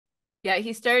Yeah,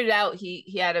 he started out,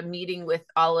 he had a meeting with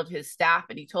all of his staff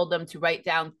and he told them to write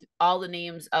down all the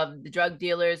names of the drug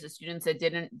dealers, the students that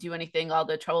didn't do anything, all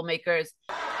the troublemakers.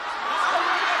 These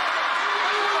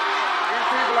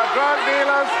people are drug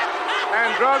dealers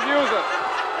and drug users.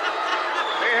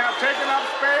 They have taken up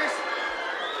space.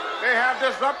 They have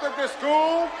disrupted the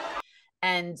school.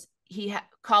 And he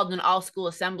called an all-school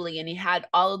assembly and he had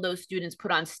all of those students put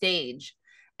on stage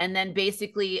and then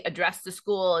basically addressed the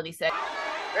school and he said,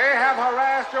 they have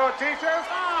harassed your teachers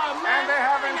and they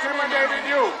have intimidated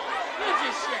you.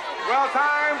 Well,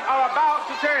 times are about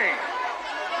to change.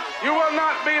 You will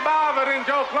not be bothered in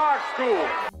Joe Clark's school.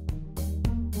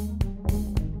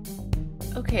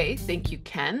 Okay, thank you,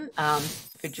 Ken,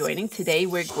 for joining. Today,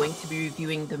 we're going to be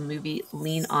reviewing the movie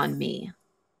Lean on Me.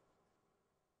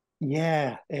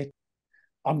 Yeah,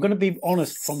 I'm going to be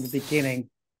honest from the beginning.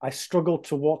 I struggled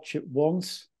to watch it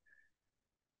once.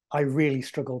 I really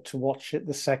struggled to watch it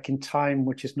the second time,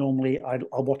 which is normally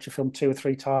I'll watch a film 2 or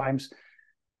 3 times.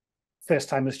 First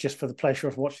time is just for the pleasure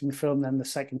of watching the film. Then the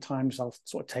second times I'll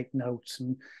sort of take notes.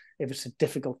 And if it's a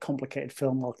difficult, complicated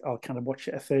film, I'll kind of watch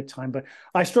it a third time. But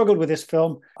I struggled with this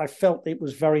film. I felt it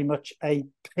was very much a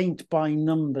paint by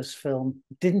numbers film.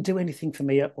 It didn't do anything for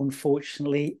me,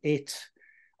 unfortunately.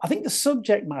 I think the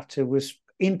subject matter was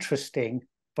interesting,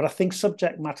 but I think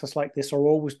subject matters like this are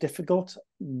always difficult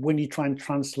when you try and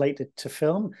translate it to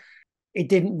film. It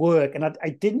didn't work, and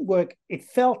it didn't work. It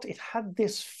had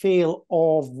this feel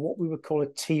of what we would call a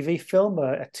TV film,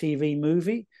 a TV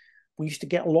movie. We used to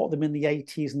get a lot of them in the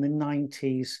 80s and the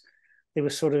 90s. They were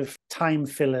sort of time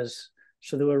fillers.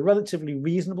 So they were relatively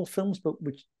reasonable films, but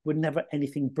which were never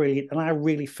anything brilliant. And I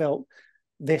really felt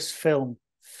this film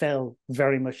fell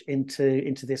very much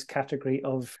into this category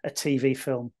of a TV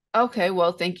film. Okay,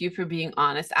 well, thank you for being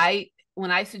honest.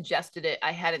 When I suggested it,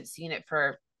 I hadn't seen it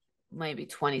for maybe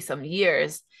 20 some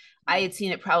years. I had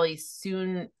seen it probably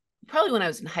when I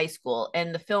was in high school.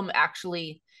 And the film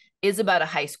actually is about a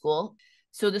high school.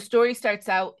 So the story starts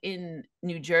out in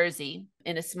New Jersey,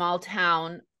 in a small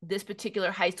town. This particular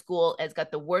high school has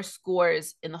got the worst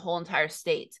scores in the whole entire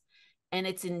state. And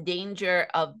it's in danger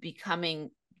of being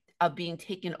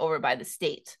taken over by the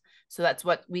state. So that's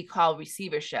what we call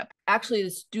receivership.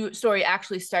 Actually, the story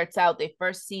actually starts out, the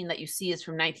first scene that you see is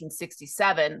from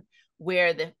 1967,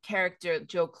 where the character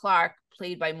Joe Clark,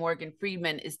 played by Morgan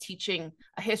Freeman, is teaching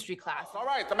a history class. All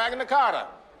right, the Magna Carta.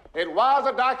 It was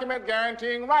a document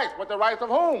guaranteeing rights, but the rights of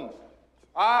whom?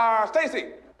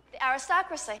 Stacy. The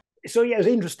aristocracy. So yeah, it was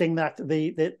interesting that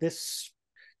this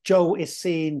Joe is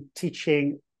seen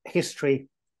teaching history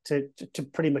to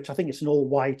pretty much, I think it's an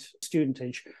all-white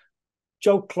studentage.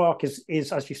 Joe Clark is,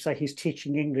 as you say, he's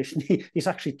teaching English. And he's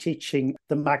actually teaching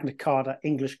the Magna Carta,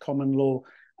 English common law,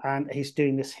 and he's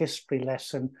doing this history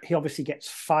lesson. He obviously gets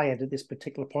fired at this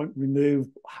particular point,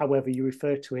 removed, however you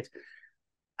refer to it.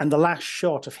 And the last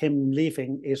shot of him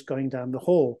leaving is going down the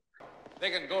hall.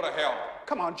 They can go to hell.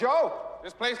 Come on, Joe.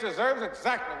 This place deserves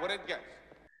exactly what it gets.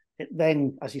 It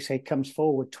then, as you say, comes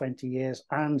forward 20 years,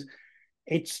 and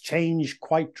it's changed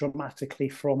quite dramatically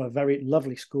from a very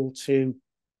lovely school to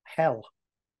hell.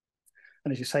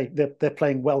 And as you say, they're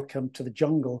playing Welcome to the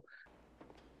Jungle.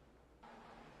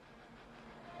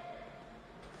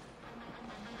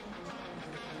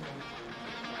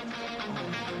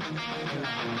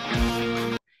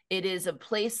 It is a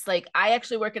place, like, I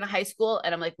actually work in a high school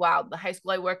and I'm like, wow, the high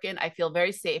school I work in, I feel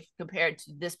very safe compared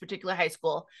to this particular high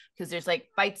school, because there's like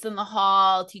fights in the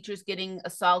hall, teachers getting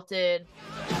assaulted.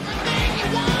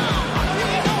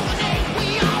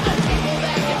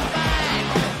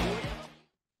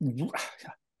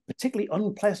 Particularly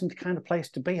unpleasant kind of place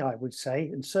to be, I would say,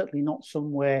 and certainly not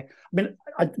somewhere.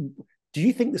 I mean, do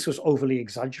you think this was overly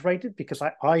exaggerated? Because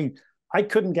I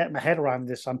couldn't get my head around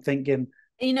this. I'm thinking,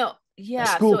 yeah, a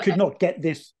school could not get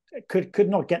this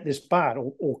bad,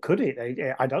 or could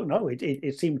it? I don't know.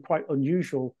 It seemed quite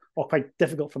unusual or quite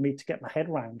difficult for me to get my head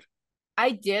around.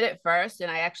 I did at first,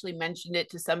 and I actually mentioned it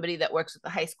to somebody that works at the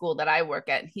high school that I work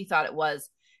at, and he thought it was.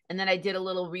 And then I did a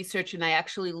little research, and I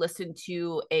actually listened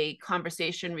to a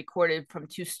conversation recorded from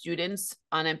 2 students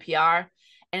on NPR.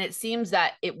 And it seems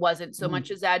that it wasn't so much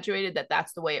exaggerated, that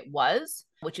that's the way it was,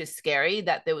 which is scary,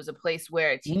 that there was a place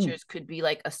where teachers could be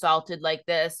like assaulted like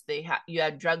this. You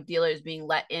had drug dealers being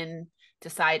let in to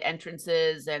side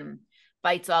entrances and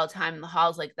fights all the time in the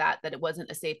halls like that it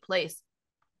wasn't a safe place.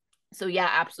 So yeah,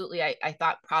 absolutely. I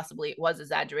thought possibly it was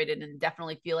exaggerated, and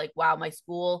definitely feel like, wow, my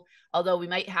school, although we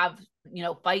might have,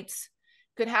 fights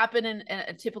could happen in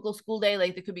a typical school day.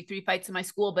 Like there could be 3 fights in my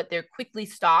school, but they're quickly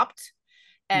stopped.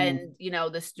 And,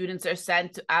 the students are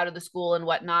sent out of the school and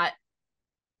whatnot.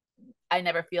 I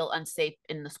never feel unsafe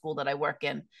in the school that I work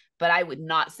in, but I would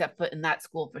not set foot in that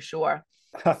school for sure.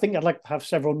 I think I'd like to have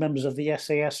several members of the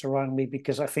SAS around me,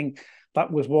 because I think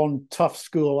that was one tough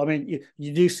school. I mean,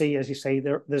 you do see, as you say,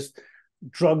 there's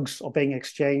drugs are being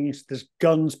exchanged, there's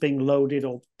guns being loaded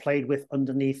or played with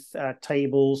underneath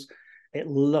tables. It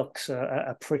looks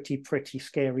a pretty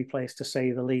scary place, to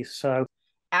say the least. So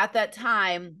at that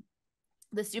time,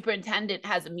 the superintendent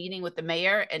has a meeting with the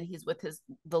mayor, and he's with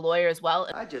the lawyer as well.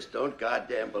 I just don't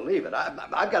goddamn believe it.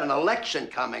 I've got an election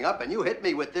coming up, and you hit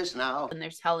me with this now. And they're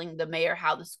telling the mayor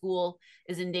how the school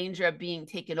is in danger of being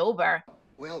taken over.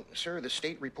 Well, sir, the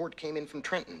state report came in from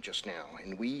Trenton just now,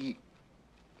 and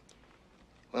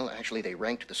well, actually, they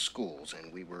ranked the schools,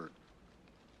 and we were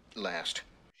last.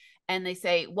 And they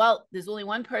say, well, there's only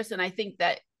one person I think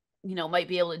that, might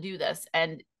be able to do this.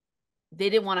 And they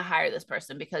didn't want to hire this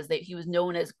person because he was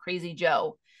known as Crazy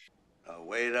Joe.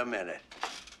 Wait a minute.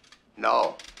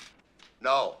 No,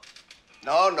 not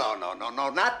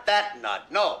that nut.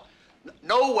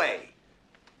 No way.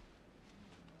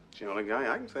 It's the only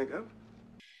guy I can think of.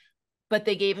 But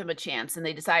they gave him a chance, and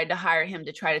they decided to hire him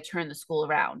to try to turn the school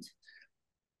around.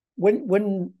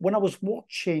 When I was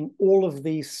watching all of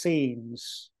these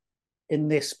scenes in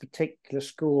this particular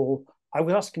school, I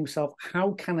was asking myself,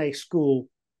 how can a school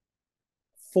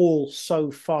fall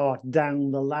so far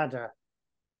down the ladder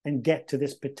and get to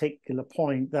this particular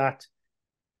point that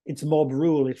it's mob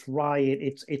rule, it's riot,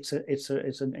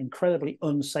 it's an incredibly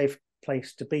unsafe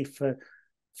place to be for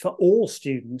all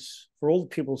students, for all the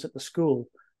pupils at the school,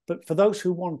 but for those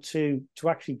who want to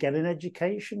actually get an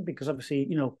education, because obviously,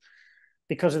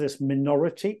 because of this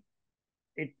minority,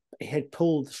 it had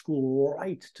pulled the school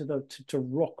right to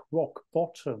rock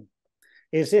bottom.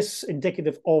 Is this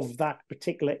indicative of that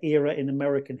particular era in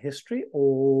American history,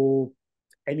 or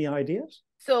any ideas?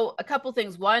 So a couple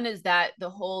things. One is that the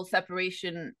whole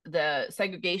the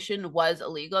segregation was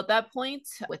illegal at that point,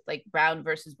 with like Brown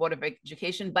versus Board of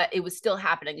Education, but it was still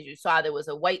happening. As you saw, there was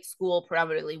a white school,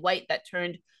 predominantly white, that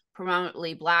turned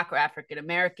predominantly Black or African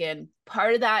American.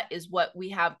 Part of that is what we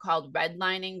have called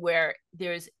redlining, where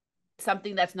there's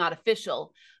something that's not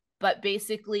official, but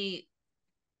basically,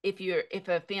 if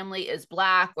a family is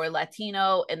Black or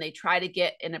Latino and they try to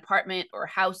get an apartment or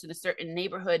house in a certain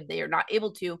neighborhood, they are not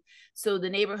able to. So the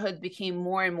neighborhood became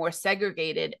more and more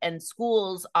segregated, and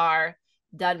schools are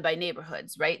done by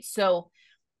neighborhoods, right? So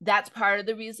that's part of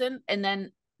the reason. And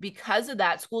then because of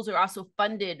that, schools are also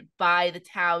funded by the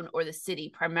town or the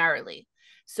city primarily.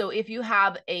 So if you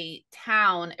have a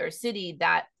town or city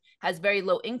that has very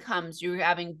low incomes, you're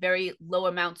having very low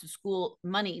amounts of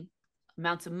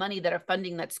amounts of money that are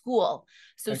funding that school.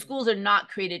 So schools are not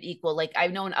created equal. Like I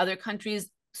know in other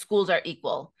countries, schools are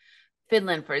equal.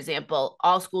 Finland, for example,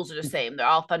 all schools are the same. They're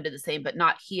all funded the same, but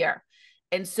not here.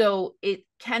 And so it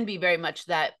can be very much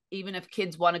that even if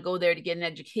kids want to go there to get an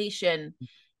education,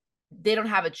 they don't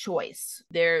have a choice.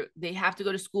 They have to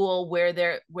go to school where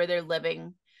they're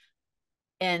living.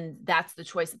 And that's the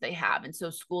choice that they have. And so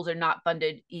schools are not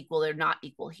funded equal. They're not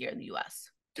equal here in the US.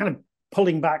 Kind of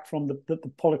pulling back from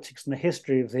the politics and the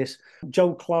history of this,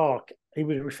 Joe Clark, he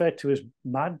was referred to as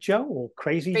Mad Joe or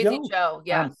Crazy Joe. Crazy Joe,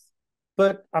 yes.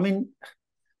 But I mean,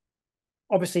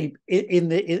 obviously,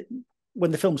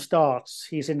 when the film starts,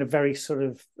 he's in a very sort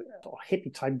of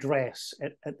hippie type dress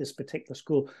at this particular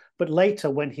school. But later,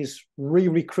 when he's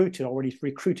re-recruited, or when he's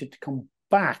recruited to come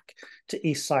back to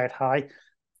East Side High,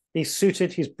 he's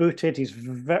suited, he's booted, he's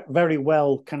very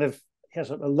well kind of, he has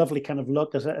a lovely kind of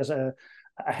look as a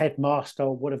headmaster,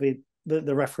 or whatever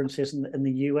the reference is in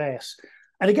the US.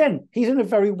 And again, he's in a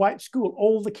very white school.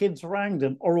 All the kids around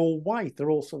him are all white.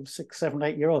 They're all sort of 6, 7,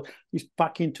 8 year old. He's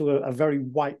back into a very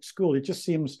white school. It just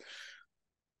seems,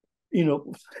 kind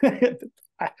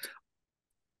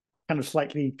of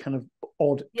slightly kind of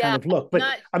odd kind of look. But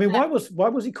I mean, why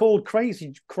was he called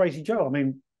Crazy Joe? I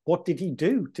mean, what did he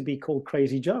do to be called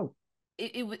Crazy Joe?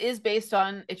 It is based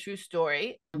on a true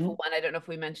story. Mm-hmm. For one, I don't know if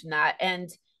we mentioned that. And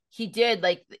he did,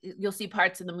 like, you'll see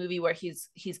parts in the movie where he's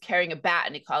carrying a bat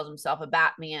and he calls himself a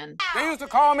Batman. They used to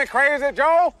call me Crazy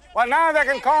Joe. Well, now they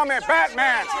can call me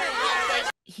Batman.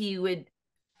 He would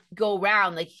go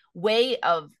around, like, way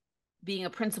of being a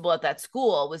principal at that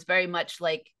school was very much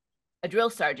like a drill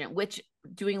sergeant, which,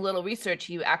 doing a little research,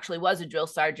 he actually was a drill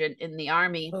sergeant in the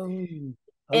Army. Okay,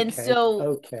 and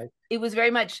so it was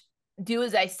very much do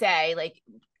as I say. Like,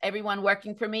 everyone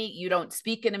working for me, you don't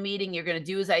speak in a meeting, you're going to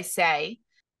do as I say.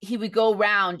 He would go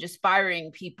around just firing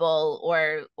people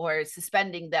or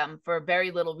suspending them for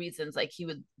very little reasons. Like, he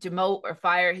would demote or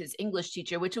fire his English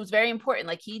teacher, which was very important.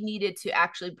 Like, he needed to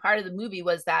actually, part of the movie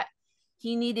was that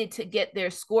he needed to get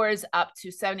their scores up to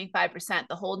 75%.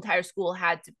 The whole entire school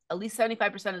had to, at least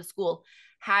 75% of the school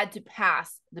had to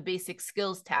pass the basic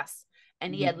skills tests.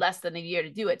 And he had less than a year to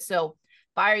do it. So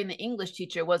firing the English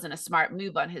teacher wasn't a smart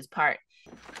move on his part.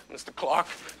 Mr. Clark,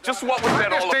 just what was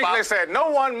that all about? Distinctly said,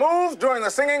 no one moved during the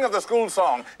singing of the school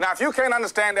song. Now, if you can't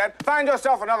understand that, find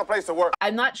yourself another place to work.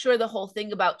 I'm not sure the whole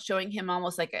thing about showing him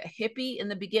almost like a hippie in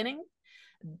the beginning.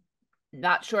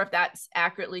 Not sure if that's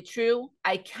accurately true.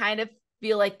 I kind of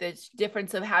feel like the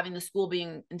difference of having the school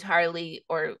being entirely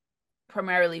or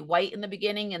primarily white in the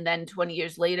beginning, and then 20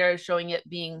 years later showing it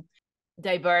being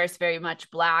diverse, very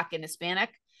much Black and Hispanic.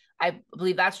 I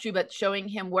believe that's true, but showing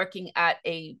him working at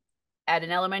an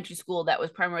elementary school that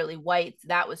was primarily white,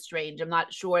 that was strange. I'm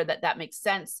not sure that that makes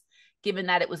sense, given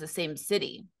that it was the same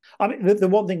city. I mean, the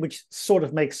one thing which sort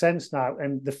of makes sense now,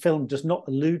 and the film does not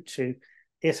allude to,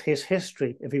 is his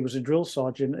history. If he was a drill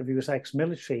sergeant, if he was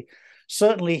ex-military,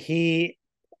 certainly he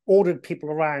ordered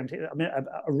people around. I mean,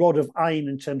 a rod of iron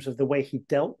in terms of the way he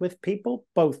dealt with people,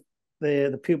 both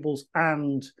the pupils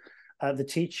and the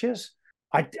teachers.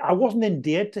 I wasn't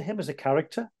endeared to him as a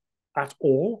character at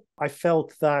all. I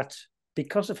felt that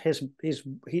because of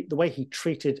the way he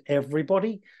treated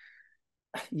everybody,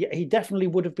 he definitely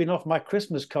would have been off my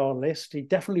Christmas card list. He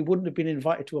definitely wouldn't have been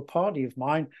invited to a party of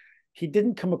mine. He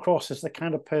didn't come across as the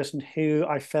kind of person who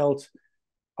I felt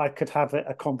I could have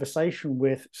a conversation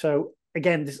with. So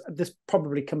again, this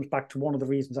probably comes back to one of the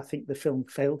reasons I think the film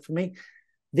failed for me.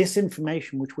 This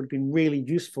information, which would have been really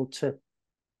useful to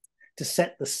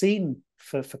set the scene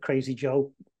for Crazy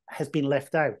Joe, has been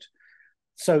left out.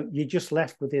 So you're just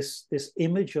left with this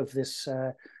image of this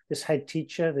head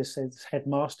teacher, this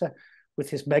headmaster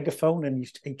with his megaphone, and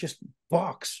he just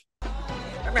barks.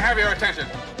 Let me have your attention.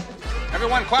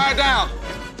 Everyone quiet down.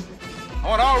 I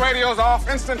want all radios off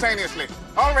instantaneously.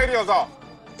 All radios off.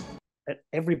 At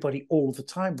everybody all the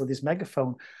time with his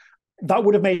megaphone. That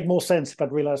would have made more sense if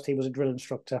I'd realized he was a drill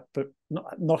instructor, but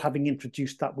not having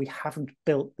introduced that, we haven't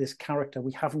built this character.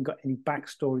 We haven't got any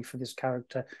backstory for this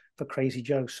character, for Crazy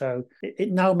Joe. So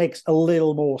it now makes a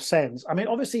little more sense. I mean,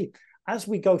 obviously, as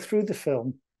we go through the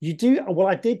film,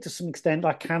 I did to some extent,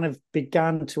 I kind of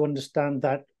began to understand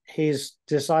that his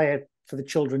desire for the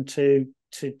children to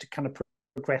kind of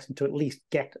progress and to at least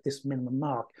get this minimum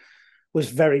mark was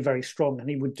very, very strong. And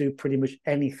he would do pretty much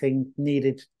anything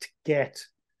needed to get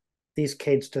these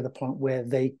kids to the point where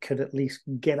they could at least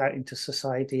get out into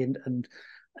society and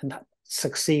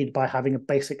succeed by having a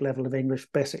basic level of English,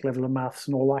 basic level of maths,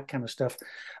 and all that kind of stuff.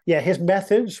 Yeah, his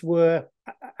methods were,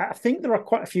 I think there are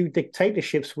quite a few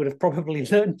dictatorships would have probably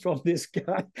learned from this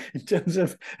guy in terms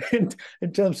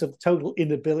of total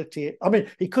inability. I mean,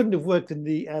 he couldn't have worked in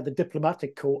the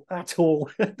diplomatic corps at all.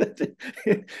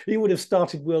 He would have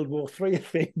started World War III, I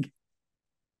think.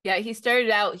 Yeah, he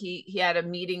started out, he had a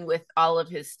meeting with all of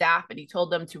his staff, and he told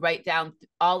them to write down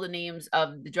all the names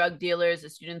of the drug dealers,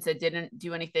 the students that didn't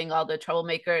do anything, all the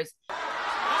troublemakers. These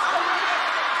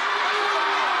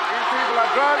people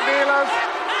are drug dealers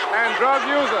and drug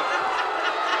users.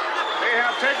 They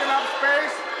have taken up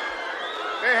space.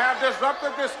 They have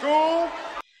disrupted the school.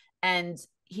 And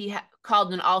he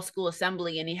called an all-school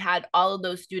assembly, and he had all of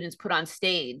those students put on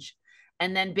stage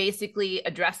and then basically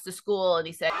addressed the school, and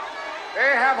he said,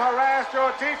 they have harassed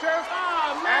your teachers,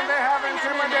 and they have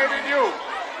intimidated you.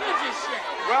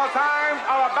 Well, times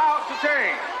are about to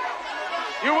change.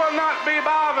 You will not be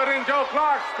bothered in Joe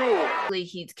Clark's school.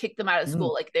 He'd kicked them out of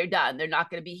school, like they're done. They're not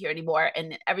going to be here anymore.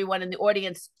 And everyone in the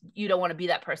audience, you don't want to be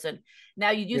that person. Now,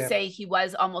 you do say he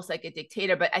was almost like a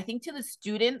dictator, but I think to the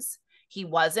students, he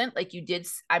wasn't. Like you did,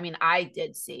 I mean, I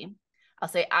did see. I'll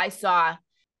say I saw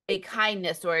a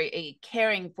kindness or a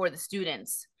caring for the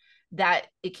students that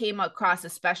it came across,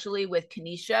 especially with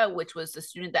Kenesha, which was the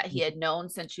student that he had known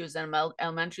since she was in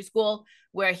elementary school,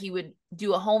 where he would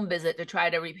do a home visit to try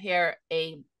to repair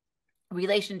a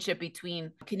relationship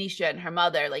between Kenesha and her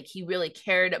mother. Like he really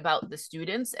cared about the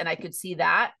students, and I could see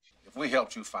that. If we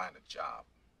helped you find a job,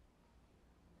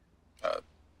 a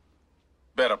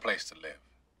better place to live,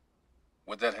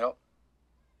 would that help?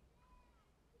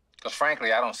 Because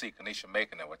frankly, I don't see Kenesha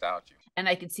making it without you. And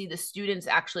I could see the students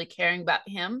actually caring about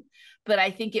him. But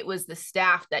I think it was the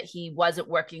staff that he wasn't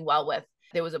working well with.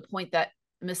 There was a point that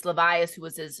Miss Levias, who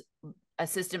was his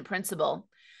assistant principal,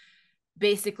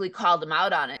 basically called him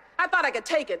out on it. I thought I could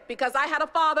take it because I had a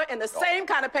father in the same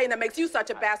kind of pain that makes you such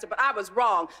a bastard, but I was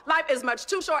wrong. Life is much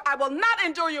too short. I will not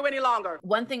endure you any longer.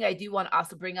 One thing I do want to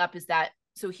also bring up is that,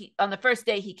 so he, on the first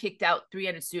day, he kicked out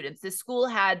 300 students. This school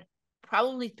had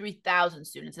probably 3,000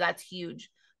 students. So that's huge.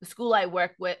 The school I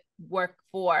work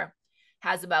for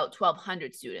has about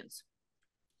 1,200 students.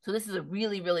 So this is a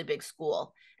really, really big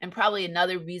school. And probably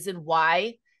another reason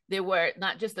why there were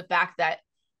not just the fact that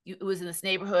it was in this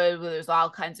neighborhood where there's all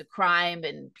kinds of crime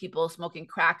and people smoking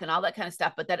crack and all that kind of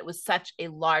stuff, but that it was such a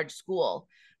large school,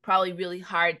 probably really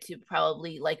hard to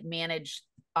probably like manage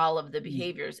all of the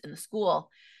behaviors in the school.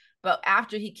 But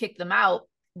after he kicked them out,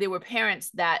 there were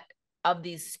parents that of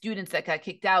these students that got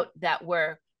kicked out that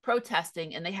were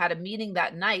protesting, and they had a meeting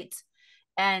that night,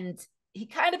 and he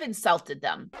kind of insulted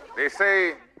them. They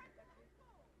say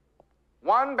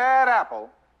one bad apple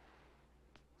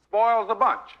spoils the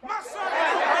bunch.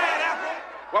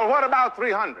 Well, what about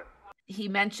 300? He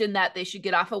mentioned that they should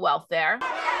get off of welfare.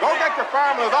 Go get your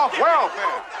families off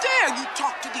welfare. Dare you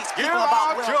talk to these people Give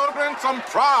about our children some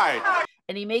pride.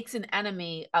 And he makes an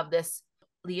enemy of this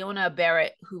Leona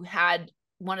Barrett, who had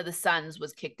one of the sons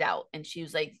was kicked out. And she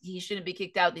was like, he shouldn't be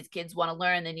kicked out. These kids want to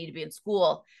learn. They need to be in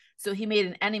school. So he made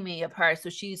an enemy of her. So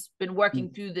she's been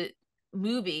working through the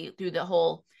movie, through the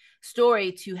whole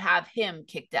story, to have him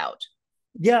kicked out.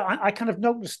 Yeah, I kind of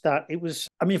noticed that. It was,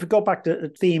 I mean, if we go back to a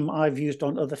theme I've used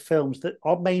on other films, that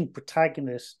our main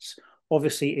protagonists,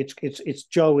 obviously it's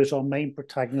Joe is our main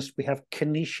protagonist. We have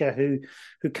Kenesha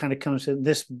who kind of comes in.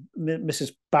 This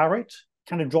Mrs. Barrett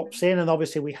kind of drops in, and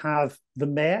obviously we have the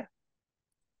mayor.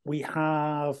 We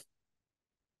have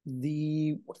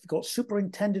the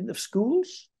superintendent of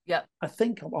schools. Yeah, I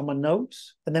think on my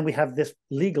notes, and then we have this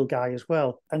legal guy as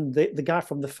well, and the guy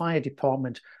from the fire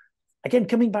department. Again,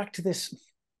 coming back to this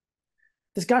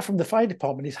guy from the fire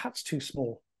department, his hat's too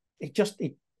small.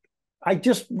 I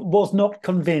just was not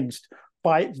convinced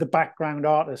by the background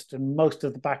artist and most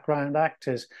of the background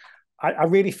actors. I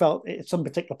really felt at some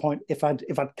particular point, if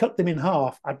I'd cut them in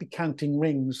half, I'd be counting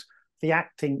rings. The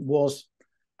acting was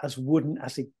as wooden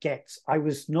as it gets. I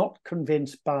was not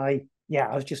convinced by,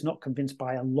 I was just not convinced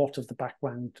by a lot of the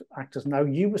background actors. Now,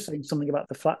 you were saying something about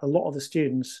the fact a lot of the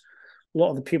students, a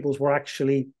lot of the pupils were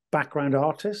actually background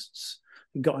artists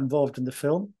who got involved in the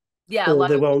film. Yeah, a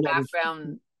lot of the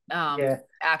background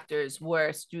actors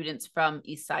were students from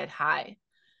East Side High.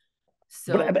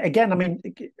 So, but again, I mean,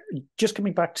 just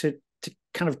coming back to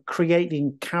kind of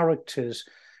creating characters,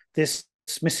 this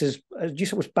Mrs. You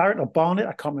said it was Barrett or Barnett?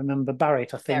 I can't remember.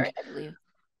 Barrett, I think. Barrett, I believe.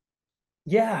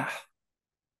 Yeah.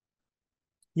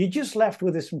 You're just left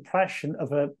with this impression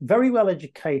of a very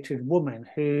well-educated woman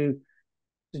who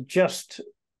just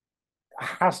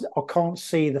has or can't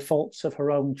see the faults of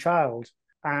her own child.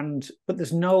 But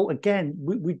there's no, again,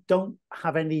 we don't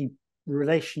have any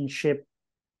relationship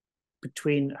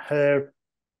between her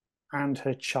and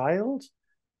her child.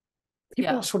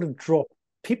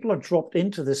 People are dropped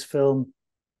into this film,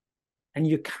 and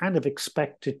you kind of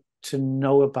expected to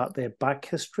know about their back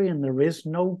history, and there is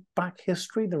no back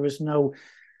history. There is no.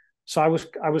 So I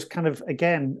was kind of,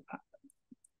 again,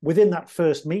 within that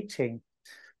first meeting,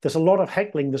 there's a lot of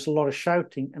heckling, there's a lot of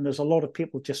shouting, and there's a lot of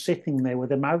people just sitting there with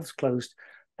their mouths closed.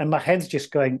 And my head's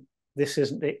just going, this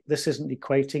isn't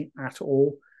equating at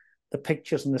all. The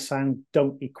pictures and the sound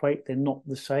don't equate. They're not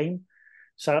the same.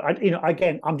 So,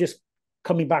 again, I'm just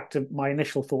coming back to my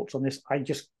initial thoughts on this.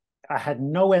 I had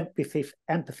no empathy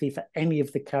for any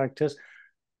of the characters.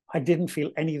 I didn't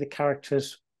feel any of the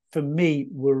characters, for me,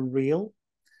 were real.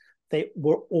 They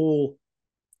were all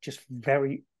just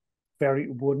very, very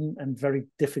wooden and very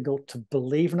difficult to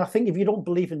believe. And I think if you don't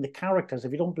believe in the characters,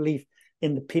 if you don't believe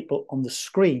in the people on the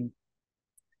screen,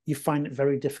 you find it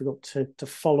very difficult to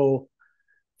follow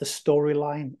the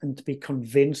storyline and to be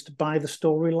convinced by the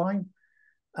storyline.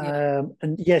 Yeah.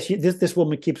 And yes, this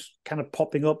woman keeps kind of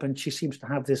popping up, and she seems to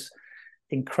have this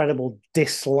incredible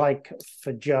dislike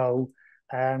for Joe,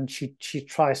 and she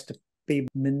tries to be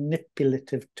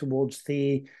manipulative towards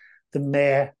the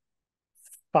mayor,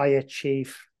 fire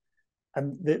chief,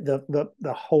 and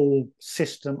the whole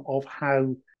system of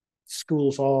how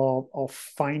schools are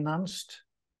financed.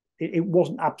 It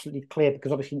wasn't absolutely clear,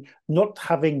 because obviously not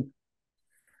being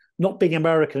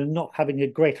American and not having a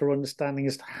greater understanding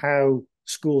as to how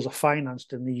schools are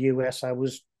financed in the US, I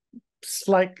was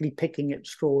slightly picking at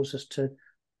straws as to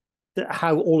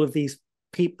how all of these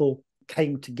people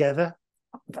came together.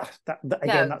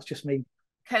 That's just me.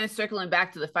 Kind of circling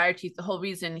back to the fire chief, the whole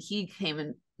reason he came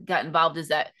and got involved is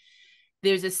that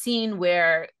there's a scene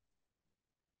where,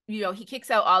 he kicks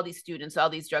out all these students, all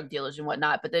these drug dealers and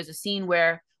whatnot, but there's a scene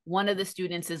where one of the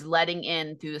students is letting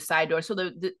in through the side door. So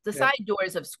the side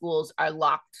doors of schools are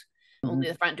locked. Mm-hmm. Only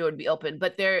the front door would be open,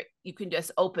 but you can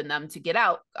just open them to get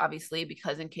out, obviously,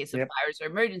 because in case of fires or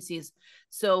emergencies.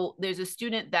 So there's a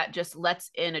student that just lets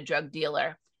in a drug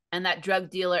dealer, and that drug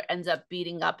dealer ends up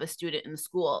beating up a student in the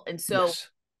school. And so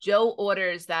Joe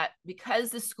orders that,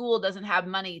 because the school doesn't have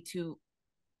money to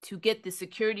to get the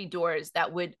security doors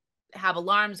that would have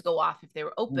alarms go off if they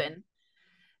were open,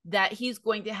 that he's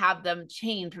going to have them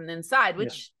chained from the inside,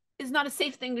 which is not a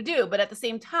safe thing to do. But at the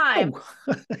same time,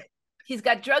 he's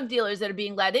got drug dealers that are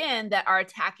being let in that are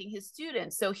attacking his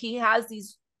students. So he has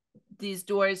these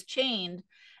doors chained,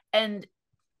 and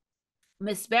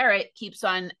Miss Barrett keeps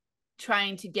on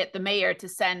trying to get the mayor to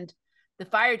send the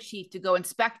fire chief to go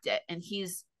inspect it. And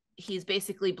he's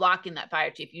basically blocking that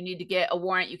fire chief. You need to get a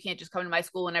warrant. You can't just come to my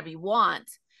school whenever you want.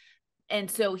 And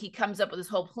so he comes up with this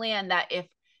whole plan that if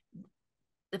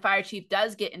the fire chief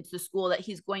does get into the school, that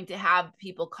he's going to have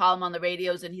people call him on the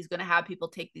radios, and he's going to have people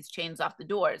take these chains off the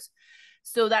doors.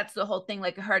 So that's the whole thing,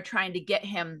 like her trying to get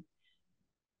him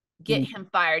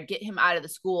fired, get him out of the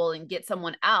school, and get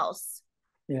someone else.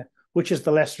 Yeah, which is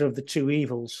the lesser of the two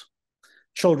evils.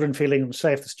 Children feeling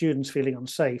unsafe, the students feeling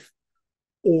unsafe,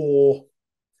 or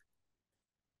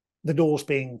the doors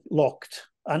being locked.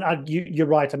 And you're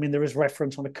right. I mean, there is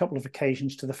reference on a couple of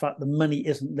occasions to the fact the money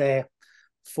isn't there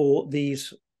for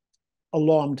these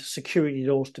alarmed security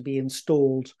doors to be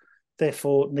installed,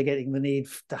 therefore negating the need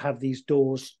to have these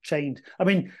doors chained. I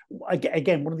mean,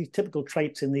 again, one of the typical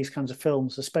traits in these kinds of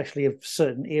films, especially of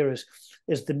certain eras,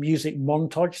 is the music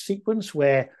montage sequence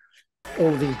where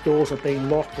all of these doors are being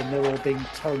locked and they're all being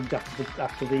tugged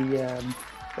after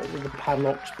the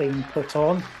padlocks being put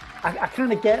on. I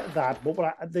kind of get that,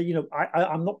 but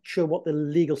I'm not sure what the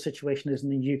legal situation is in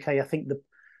the UK. I think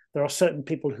there are certain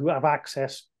people who have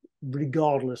access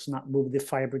regardless, and that will be the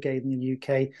fire brigade in the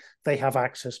UK. They have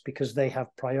access because they have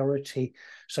priority.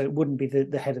 So it wouldn't be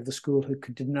the head of the school who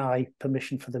could deny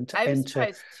permission for them to enter. I'm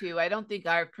surprised too. I don't think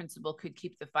our principal could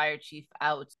keep the fire chief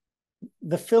out.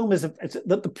 The film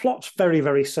the plot's very,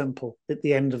 very simple at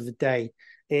the end of the day.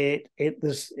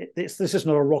 This is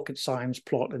not a rocket science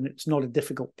plot, and it's not a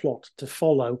difficult plot to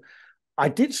follow. I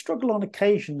did struggle on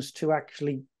occasions to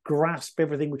actually grasp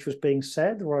everything which was being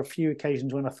said. There were a few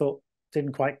occasions when I thought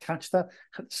didn't quite catch that,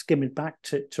 had to skim it back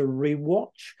to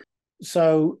rewatch.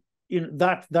 So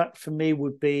that for me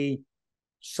would be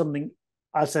something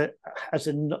as a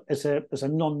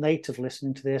non-native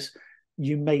listening to this,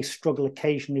 you may struggle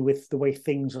occasionally with the way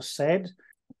things are said.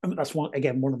 I mean, that's one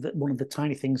of the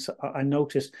tiny things I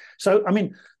noticed. So I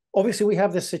mean, obviously we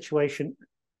have this situation,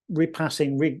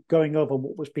 going over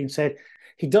what was being said.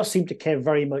 He does seem to care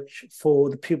very much for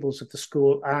the pupils of the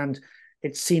school, and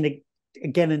it's seen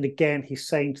again and again. He's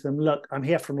saying to them, look, I'm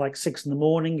here from like 6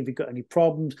 a.m. If you've got any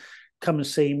problems, come and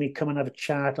see me, come and have a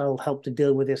chat. I'll help to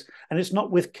deal with this. And it's not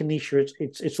with Kenesha,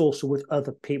 it's also with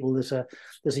other people. There's a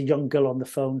young girl on the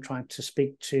phone trying to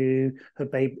speak to her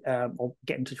baby, or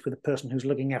get in touch with the person who's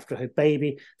looking after her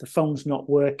baby. The phone's not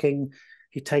working.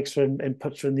 He takes her and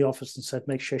puts her in the office and said,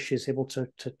 make sure she's able to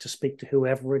speak to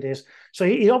whoever it is. So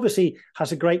he obviously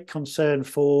has a great concern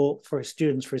for his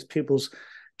students, for his pupils,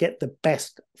 get the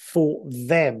best for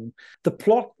them. The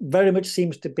plot very much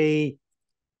seems to be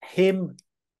him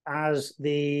as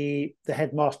the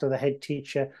headmaster, the head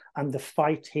teacher, and the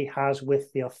fight he has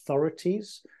with the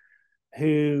authorities,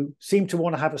 who seem to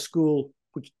want to have a school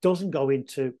which doesn't go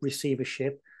into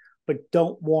receivership, but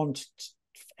don't want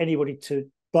anybody to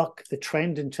buck the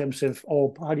trend in terms of,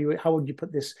 how would you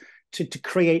put this, to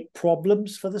create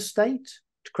problems for the state,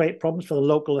 to create problems for the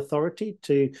local authority,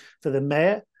 for the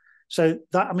mayor. So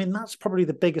that's probably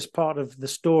the biggest part of the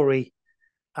story.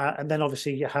 And then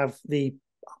obviously you have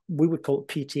we would call it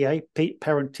PTA,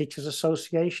 Parent Teachers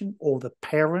Association, or the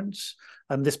parents,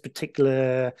 and this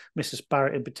particular Mrs.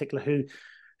 Barrett in particular,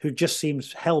 who just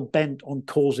seems hell bent on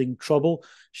causing trouble.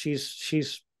 She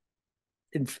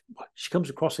comes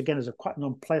across again as quite an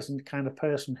unpleasant kind of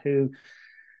person who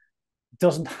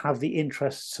doesn't have the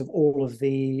interests of all of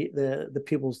the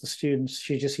pupils, the students.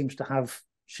 She just seems to have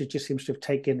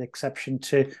taken exception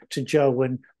to Joe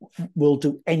and will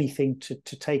do anything to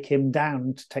take him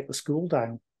down, to take the school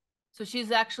down. So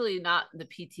she's actually not the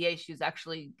PTA. She's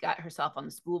actually got herself on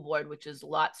the school board, which is a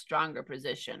lot stronger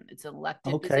position. It's an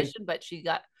elected position, but she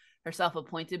got herself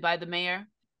appointed by the mayor,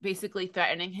 basically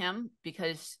threatening him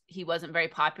because he wasn't very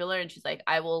popular. And she's like,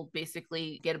 I will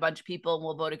basically get a bunch of people and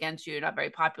we'll vote against you. You're not very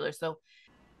popular. So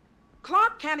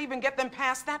Clark can't even get them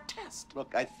past that test.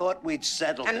 Look, I thought we'd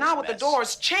settled And this now with mess. the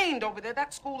doors chained over there,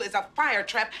 that school is a fire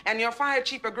trap, and your fire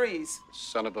chief agrees.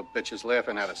 Son of a bitch is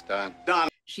laughing at us, Don.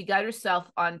 she got herself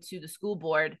onto the school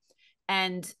board,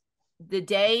 and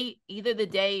either the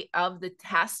day of the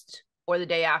test or the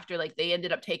day after, like they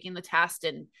ended up taking the test,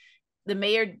 and the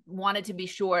mayor wanted to be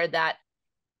sure that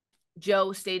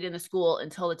Joe stayed in the school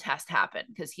until the test happened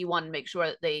because he wanted to make sure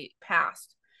that they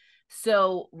passed.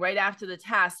 So right after the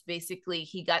test, basically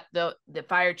he got the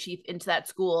fire chief into that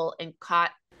school and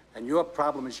caught. And your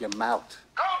problem is your mouth.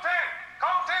 Go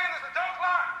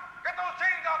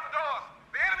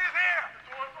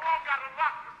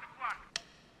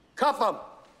Cuff him.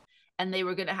 And they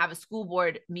were going to have a school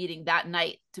board meeting that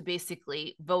night to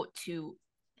basically vote to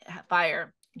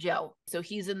fire Joe. So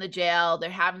he's in the jail. They're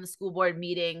having the school board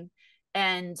meeting,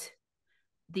 and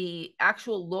the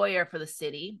actual lawyer for the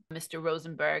city, Mr.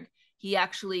 Rosenberg, he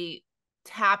actually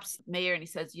taps Mayor and he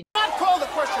says, "You not call the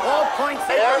question. All points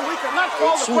there. We cannot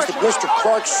call the It seems that Mr.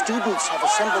 Clark's students have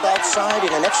assembled outside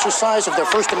in an exercise of their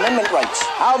First Amendment rights.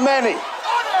 How many?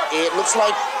 It looks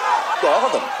like all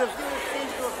of them. The view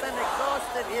seems to have been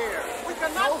exhausted here. We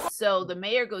cannot. So the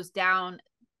mayor goes down,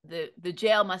 the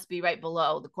jail must be right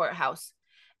below the courthouse.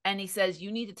 And he says,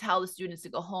 you need to tell the students to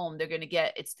go home. They're going to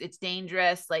get, it's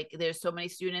dangerous. Like, there's so many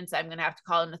students. I'm going to have to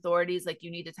call in authorities. Like,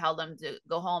 you need to tell them to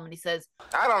go home. And he says,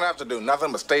 I don't have to do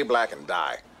nothing but stay black and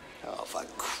die. Oh, for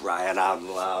crying out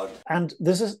loud. And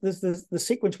there's the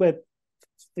sequence where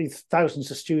these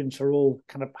thousands of students are all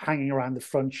kind of hanging around the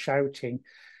front shouting,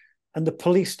 and the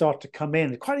police start to come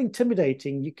in. It's quite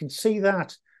intimidating. You can see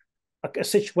that a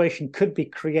situation could be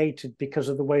created because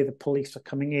of the way the police are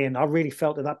coming in. I really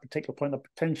felt at that particular point that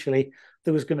potentially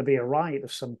there was going to be a riot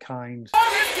of some kind.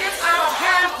 This gets out of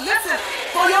hand. Listen,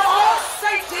 for your own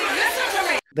safety, listen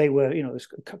to me. They were, you know, this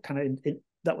kind of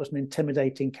that was an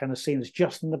intimidating kind of scene. It's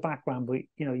just in the background, but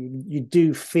you know, you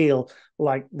do feel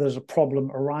like there's a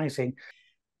problem arising.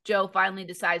 Joe finally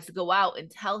decides to go out and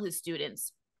tell his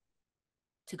students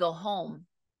to go home.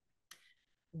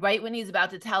 Right when he's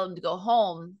about to tell them to go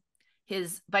home,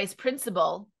 his vice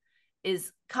principal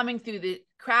is coming through the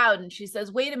crowd, and she says,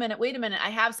 wait a minute, I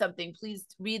have something, please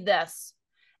read this.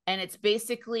 And it's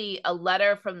basically a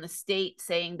letter from the state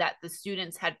saying that the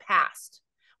students had passed,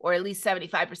 or at least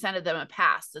 75% of them have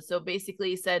passed. So basically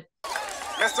he said,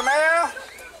 Mr. Mayor,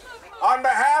 on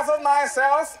behalf of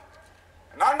myself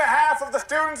and on behalf of the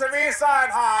students of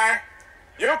Eastside High,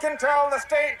 you can tell the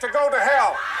state to go to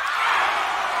hell.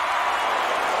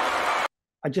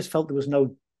 I just felt there was not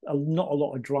a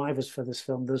lot of drivers for this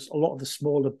film. There's a lot of the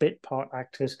smaller bit part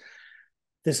actors.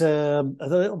 There's a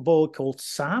little boy called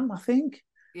Sam, I think.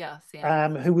 Yeah,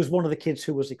 Sam. Who was one of the kids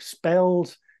who was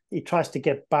expelled. He tries to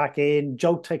get back in.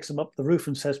 Joe takes him up the roof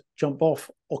and says, jump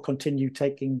off or continue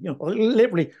taking, you know,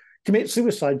 literally commit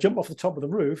suicide, jump off the top of the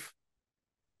roof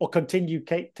or continue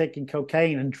taking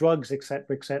cocaine and drugs, etc.,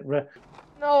 etc.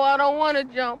 No, I don't want to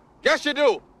jump. Yes, you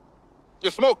do.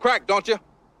 You smoke crack, don't you?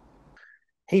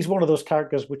 He's one of those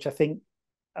characters which I think,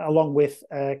 along with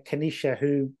Kenesha,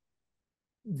 who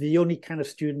the only kind of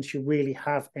students you really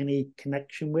have any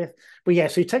connection with. But yeah,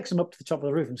 so he takes them up to the top of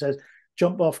the roof and says,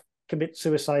 jump off, commit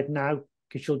suicide now,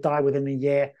 because you'll die within a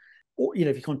year. Or, you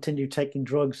know, if you continue taking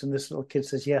drugs. And this little kid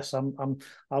says, yes, I'm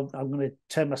going to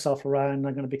turn myself around. I'm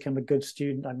going to become a good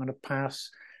student. I'm going to pass.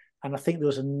 And I think there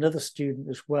was another student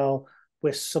as well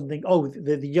where something,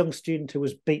 the young student who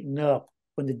was beaten up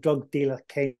when the drug dealer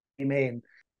came in.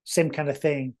 Same kind of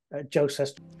thing. Joe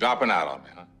says, Dropping out on me,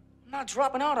 huh? I'm not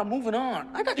dropping out. I'm moving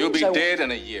on. I got You'll be dead in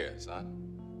a year, son.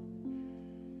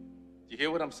 You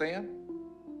hear what I'm saying?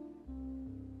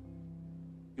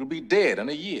 You'll be dead in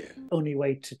a year. Only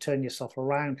way to turn yourself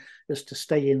around is to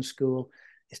stay in school,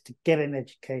 is to get an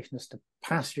education, is to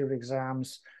pass your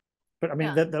exams. But I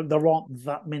mean, there aren't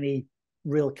that many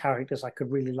real characters I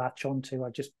could really latch onto.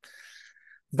 I just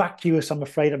vacuous, I'm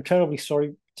afraid. I'm terribly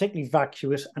sorry, particularly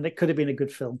vacuous, and it could have been a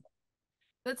good film.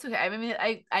 That's okay. I mean,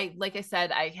 I like I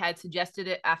said, I had suggested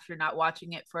it after not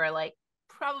watching it for like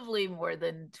probably more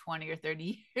than 20 or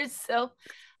 30 years. So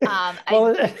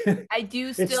well, I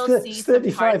do still see some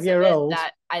parts of it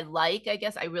that I like. I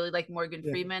guess I really like Morgan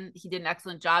Freeman. He did an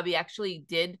excellent job. He actually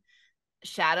did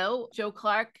shadow Joe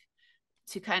Clark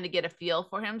to kind of get a feel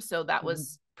for him. So that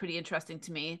was pretty interesting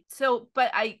to me. So,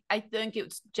 but I think it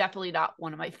was definitely not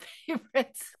one of my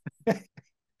favorites.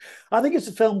 I think it's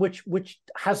a film which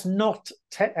has not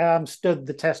stood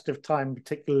the test of time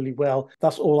particularly well.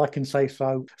 That's all I can say.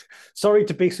 So sorry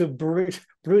to be so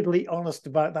brutally honest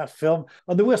about that film.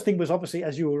 And the worst thing was, obviously,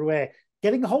 as you were aware,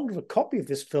 getting a hold of a copy of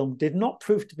this film did not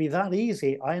prove to be that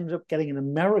easy. I ended up getting an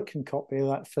American copy of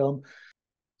that film.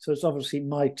 So it's obviously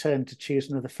my turn to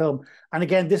choose another film. And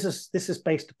again, this is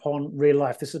based upon real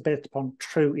life. This is based upon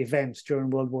true events during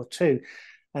World War II.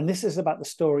 And this is about the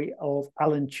story of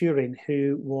Alan Turing,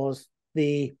 who was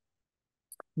the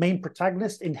main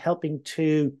protagonist in helping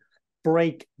to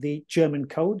break the German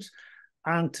codes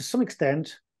and to some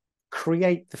extent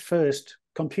create the first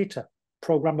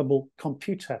programmable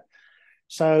computer.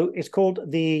 So it's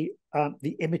called the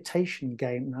Imitation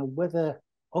Game. Now,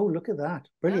 look at that.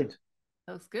 Brilliant. Yeah,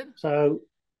 that was good. So,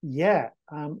 yeah.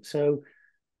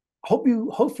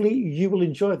 Hopefully you will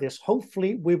enjoy this.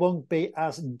 Hopefully we won't be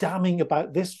as damning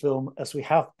about this film as we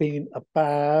have been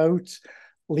about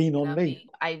lean on me.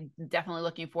 I'm definitely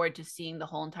looking forward to seeing the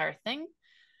whole entire thing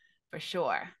for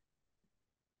sure.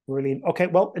 Brilliant. Okay,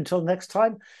 well, until next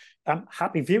time,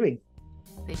 happy viewing.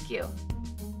 Thank you.